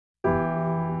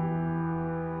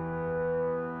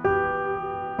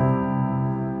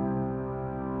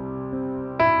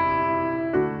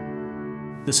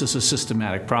This is a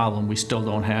systematic problem. We still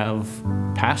don't have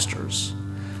pastors.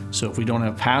 So if we don't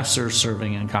have pastors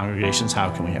serving in congregations, how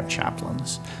can we have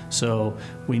chaplains? So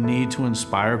we need to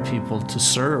inspire people to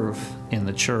serve in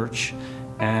the church,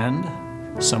 and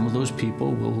some of those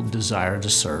people will desire to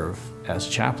serve as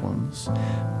chaplains.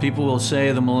 People will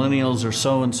say the millennials are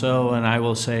so-and-so, and I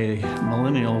will say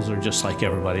millennials are just like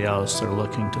everybody else. They're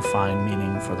looking to find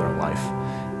meaning for their life.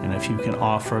 And if you can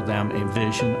offer them a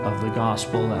vision of the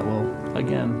gospel that will,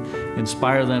 again,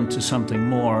 inspire them to something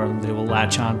more, they will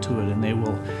latch onto it and they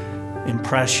will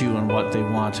impress you in what they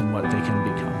want and what they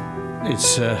can become.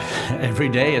 It's every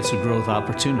day it's a growth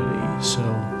opportunity. So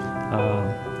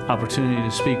opportunity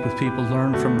to speak with people,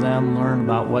 learn from them, learn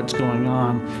about what's going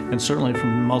on, and certainly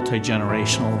from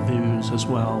multi-generational views as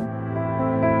well.